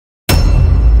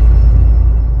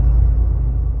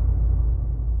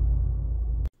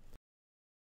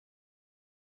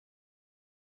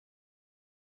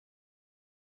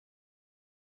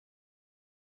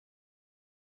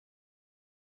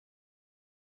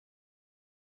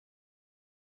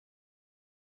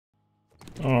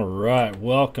All right,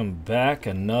 welcome back.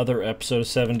 Another episode of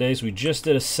 7 Days. We just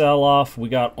did a sell-off. We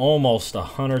got almost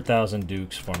 100,000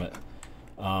 dukes from it.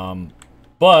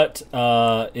 But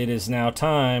it is now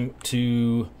time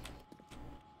to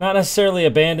not necessarily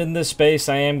abandon this base.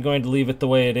 I am going to leave it the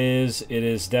way it is. It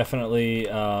is definitely...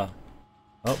 wow,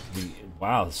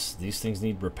 these things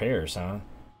need repairs, huh?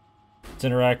 Let's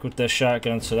interact with this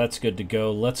shotgun, so that's good to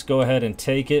go. Let's go ahead and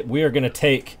take it. We are going to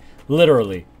take,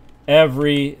 literally,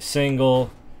 every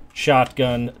single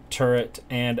shotgun turret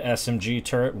and SMG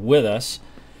turret with us,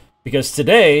 because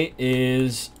today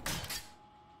is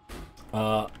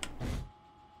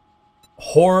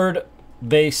Horde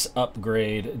base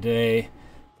upgrade day.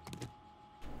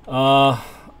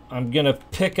 I'm gonna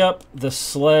pick up the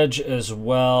sledge as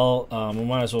well. We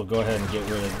might as well go ahead and get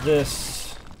rid of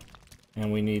this,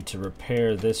 and we need to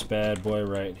repair this bad boy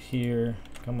right here.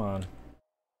 Come on.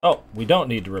 Oh, we don't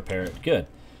need to repair it. Good.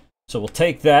 So we'll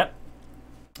take that.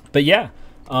 But yeah,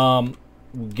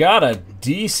 we got a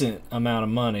decent amount of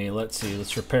money. Let's see.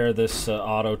 Let's repair this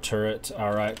auto turret.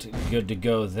 All right, good to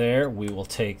go there. We will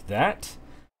take that.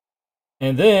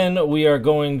 And then we are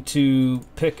going to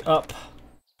pick up...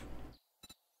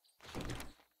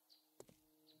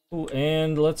 Ooh,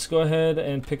 and let's go ahead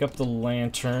and pick up the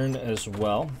lantern as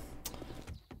well.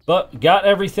 But got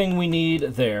everything we need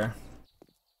there.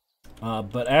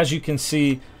 But as you can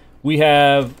see, we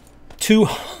have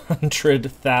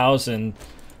 200,000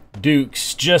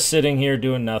 dukes just sitting here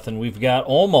doing nothing. We've got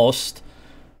almost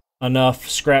enough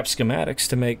scrap schematics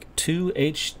to make 2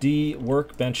 HD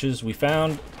workbenches. We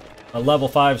found a level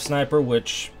 5 sniper,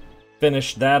 which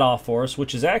finished that off for us,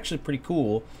 which is actually pretty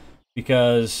cool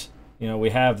because, you know,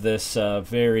 we have this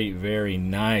very, very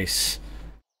nice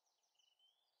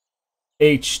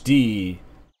HD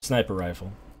sniper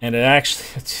rifle. And it actually,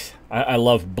 I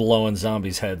love blowing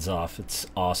zombies' heads off. It's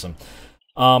awesome.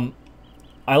 I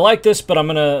like this, but I'm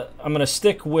gonna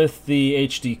stick with the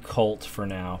HD Colt for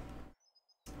now.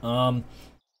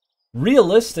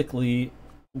 Realistically,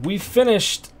 we've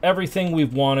finished everything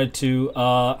we've wanted to.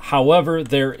 However,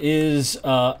 there is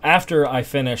after I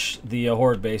finish the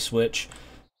Horde base, which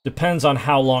depends on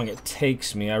how long it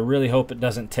takes me. I really hope it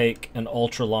doesn't take an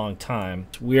ultra long time.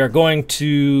 We are going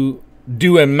to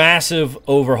do a massive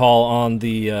overhaul on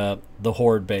the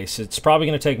Horde base. It's probably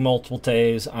going to take multiple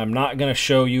days. I'm not going to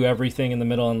show you everything in the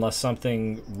middle unless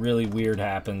something really weird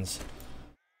happens.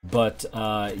 But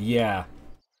yeah,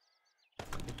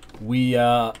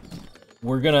 we're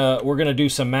gonna do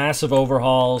some massive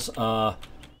overhauls.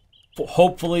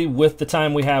 Hopefully, with the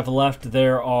time we have left,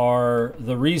 there are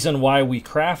the reason why we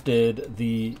crafted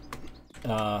the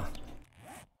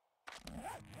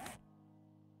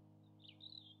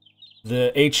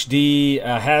HD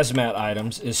hazmat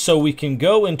items is so we can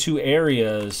go into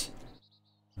areas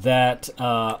that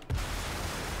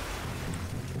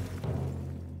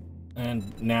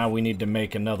and now we need to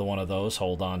make another one of those.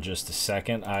 Hold on just a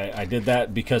second. I did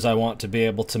that because I want to be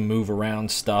able to move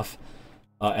around stuff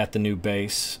at the new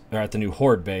base, or at the new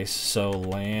Horde base. So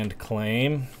land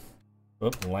claim.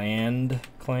 Oop, land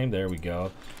claim. There we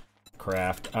go.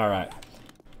 Craft. All right.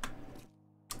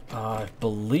 I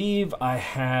believe I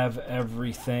have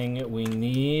everything we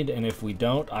need, and if we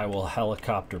don't, I will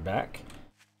helicopter back.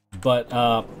 But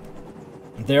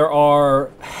there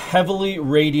are heavily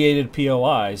radiated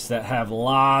POIs that have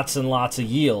lots and lots of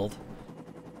yield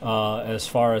as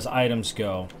far as items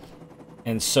go.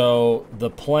 And so the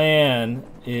plan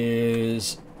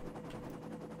is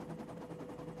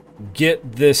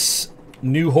get this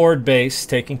new Horde base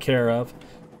taken care of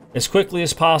as quickly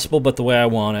as possible, but the way I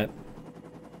want it,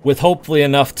 with hopefully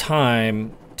enough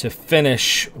time to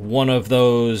finish one of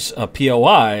those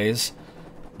POIs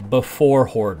before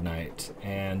Horde Night.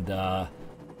 And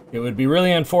it would be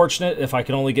really unfortunate if I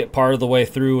could only get part of the way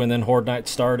through and then Horde Night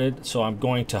started. So I'm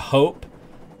going to hope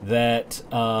that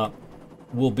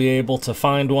we'll be able to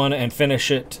find one and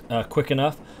finish it quick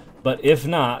enough. But if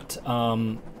not,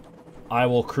 I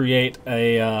will create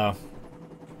a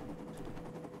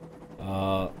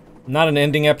not an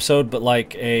ending episode, but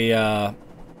like a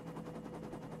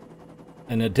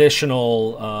an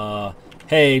additional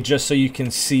hey, just so you can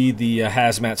see the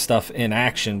hazmat stuff in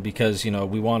action, because, you know,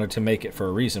 we wanted to make it for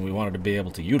a reason. We wanted to be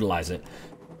able to utilize it.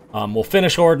 We'll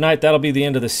finish Horde Night. That'll be the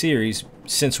end of the series,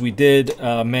 since we did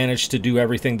manage to do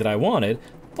everything that I wanted.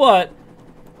 But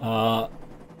I'll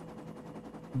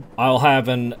have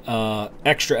an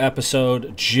extra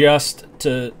episode just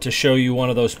to show you one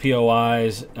of those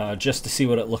POIs, just to see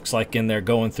what it looks like in there,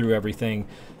 going through everything,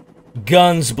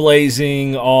 guns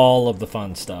blazing, all of the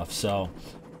fun stuff. So,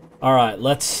 all right,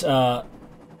 let's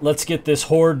get this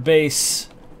Horde base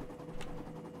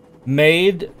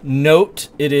made. Note,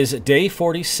 it is day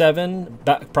 47,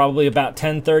 probably about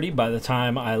 10:30 by the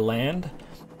time I land.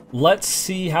 Let's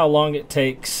see how long it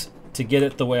takes to get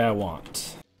it the way I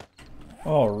want.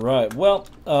 All right, well,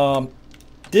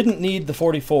 didn't need the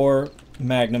 44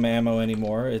 Magnum ammo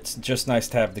anymore. It's just nice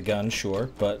to have the gun, sure,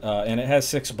 but and it has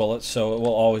 6 bullets, so it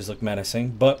will always look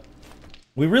menacing, but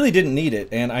we really didn't need it,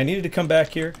 and I needed to come back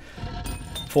here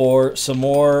for some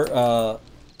more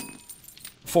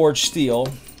forged steel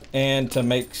and to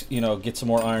make, you know, get some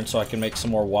more iron so I can make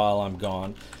some more while I'm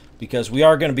gone, because we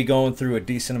are going to be going through a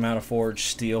decent amount of forged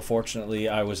steel. Fortunately,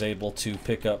 I was able to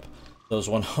pick up those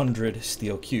 100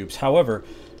 steel cubes. However,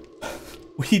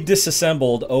 we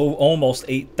disassembled almost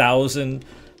 8,000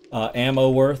 ammo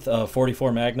worth of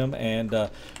 44 Magnum, and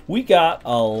we got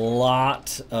a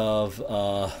lot of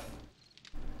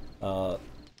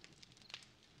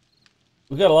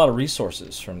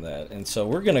resources from that. And so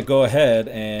we're going to go ahead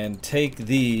and take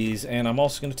these, and I'm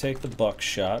also going to take the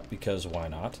buckshot, because why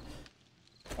not?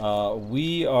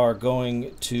 We are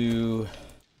going to,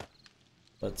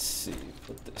 let's see,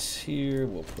 put this here,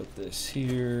 we'll put this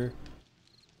here,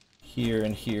 here,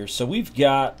 and here. So we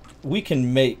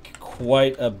can make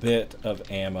quite a bit of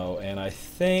ammo, and I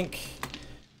think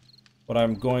what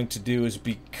I'm going to do is,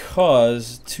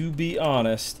 because, to be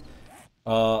honest,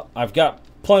 I've got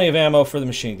plenty of ammo for the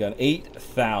machine gun,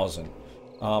 8,000.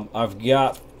 I've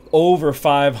got over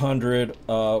 500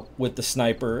 with the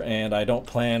sniper, and I don't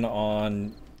plan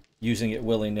on using it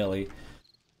willy-nilly.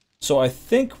 So I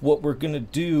think what we're going to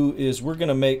do is we're going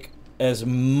to make as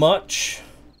much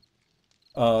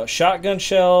shotgun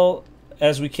shell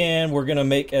as we can. We're going to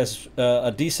make as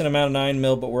a decent amount of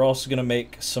 9mm, but we're also going to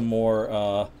make some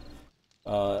more.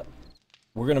 We're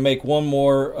going to make one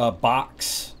more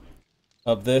box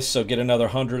of this, so get another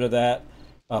 100 of that.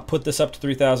 Put this up to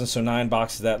 3,000, so 9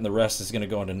 boxes of that, and the rest is going to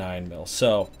go into 9mm.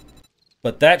 So,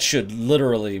 but that should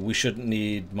literally, we shouldn't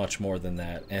need much more than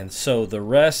that. And so the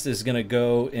rest is going to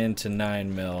go into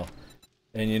 9mm.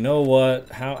 And you know what?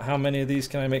 How many of these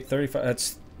can I make? 35.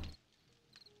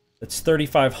 That's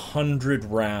 3,500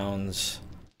 rounds.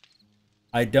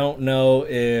 I don't know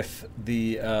if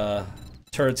the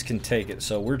turrets can take it,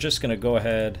 so we're just going to go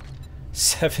ahead.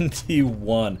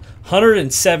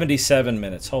 177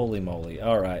 minutes. Holy moly.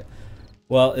 All right.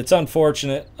 Well, it's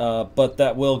unfortunate, but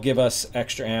that will give us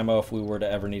extra ammo if we were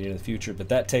to ever need it in the future. But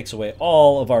that takes away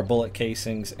all of our bullet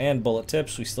casings and bullet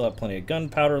tips. We still have plenty of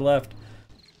gunpowder left.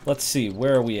 Let's see,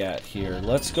 where are we at here?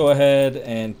 Let's go ahead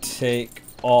and take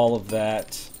all of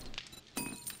that.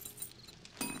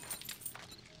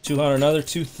 200, another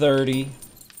 230.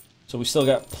 So we still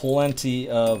got plenty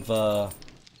of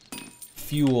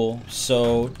fuel.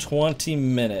 So 20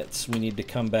 minutes we need to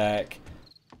come back.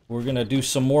 We're gonna do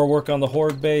some more work on the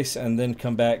Horde base and then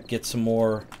come back, get some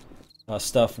more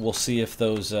stuff. We'll see if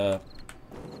those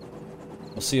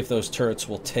turrets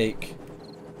will take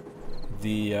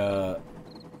the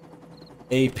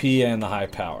AP and the high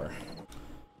power.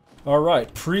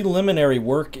 Alright, preliminary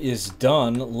work is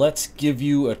done. Let's give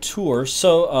you a tour.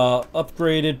 So,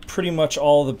 upgraded pretty much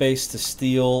all the base to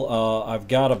steel. I've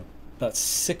got about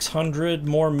 600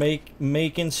 more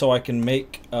making, so I can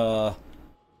make, what,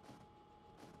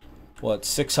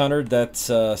 600? That's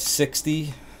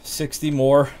 60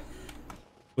 more,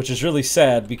 which is really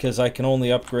sad because I can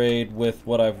only upgrade with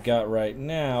what I've got right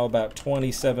now, about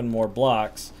 27 more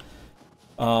blocks.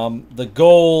 The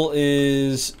goal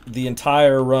is the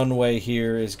entire runway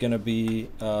here is going to be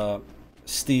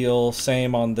steel,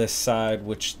 same on this side,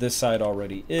 which this side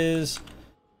already is,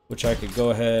 which I could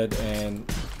go ahead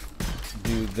and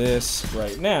do this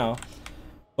right now.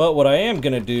 But what I am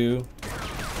going to do,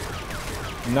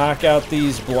 knock out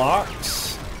these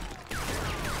blocks,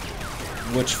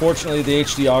 which fortunately the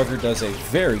HD auger does a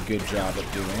very good job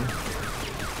at doing.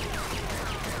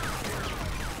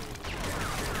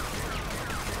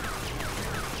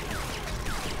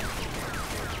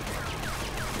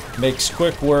 Makes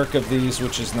quick work of these,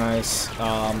 which is nice.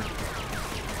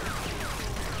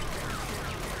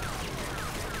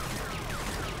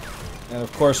 And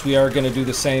of course we are going to do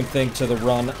the same thing to the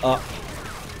run up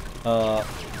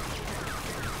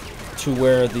to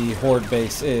where the Horde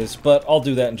base is, but I'll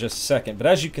do that in just a second. But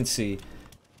as you can see,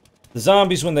 the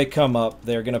zombies, when they come up,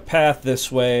 they're going to path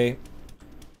this way.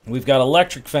 We've got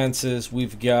electric fences,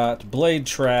 we've got blade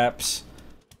traps,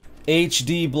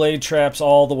 HD blade traps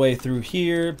all the way through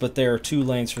here, but there are 2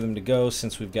 lanes for them to go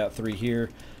since we've got 3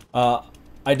 here. I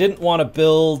didn't want to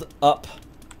build up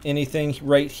anything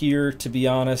right here, to be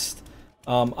honest.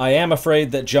 I am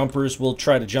afraid that jumpers will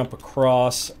try to jump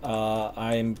across.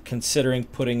 I'm considering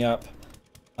putting up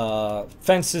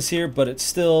fences here, but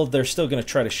they're still going to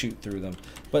try to shoot through them.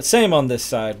 But same on this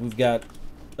side. We've got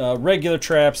regular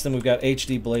traps, then we've got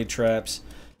HD blade traps,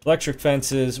 electric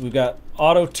fences, we've got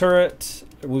auto turret,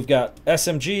 we've got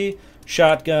SMG,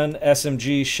 shotgun,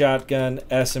 SMG, shotgun,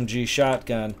 SMG,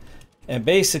 shotgun. And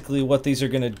basically what these are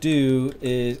going to do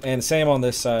is, and same on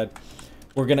this side,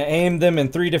 we're going to aim them in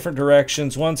 3 different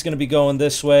directions. One's going to be going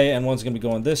this way, and one's going to be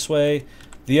going this way.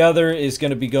 The other is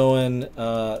going to be going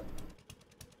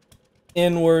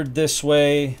inward this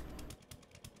way.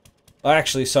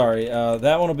 Actually, sorry,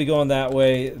 that one will be going that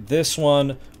way, this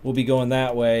one will be going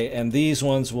that way, and these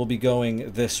ones will be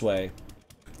going this way.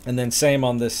 And then same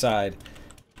on this side.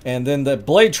 And then the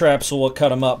blade traps will cut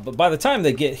them up, but by the time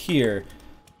they get here,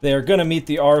 they're going to meet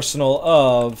the arsenal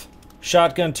of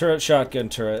shotgun turret,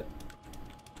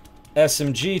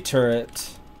 SMG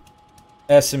turret,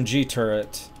 SMG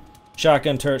turret,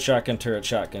 shotgun turret, shotgun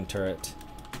turret,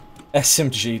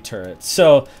 SMG turret.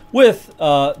 So with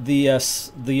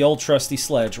the old trusty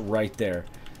sledge right there.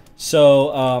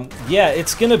 So yeah,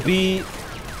 it's gonna be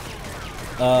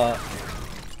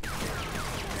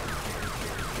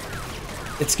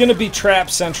trap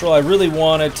central. I really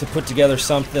wanted to put together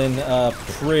something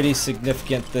pretty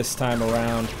significant this time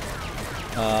around,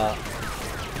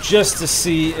 just to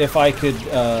see if I could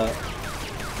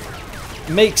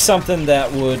make something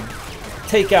that would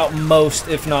take out most,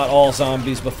 if not all,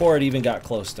 zombies before it even got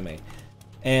close to me.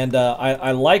 And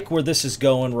I like where this is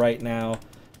going right now.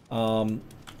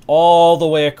 All the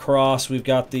way across, we've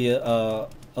got the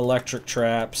electric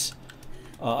traps.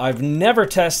 I've never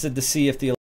tested to see if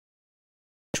the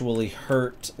actually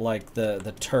hurt like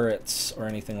the turrets or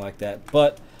anything like that.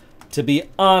 But to be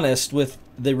honest, with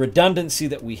the redundancy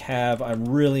that we have, I'm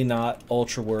really not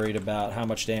ultra worried about how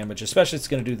much damage, especially it's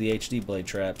going to do the HD blade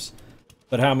traps,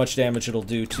 but how much damage it'll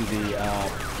do to the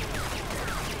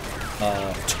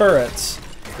turrets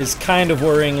is kind of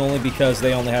worrying, only because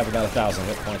they only have about 1,000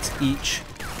 hit points each.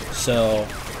 So,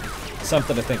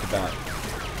 something to think about.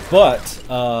 But,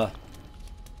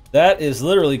 that is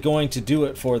literally going to do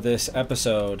it for this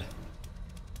episode.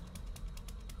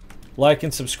 Like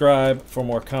and subscribe for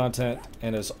more content,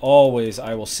 and as always,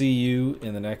 I will see you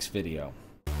in the next video.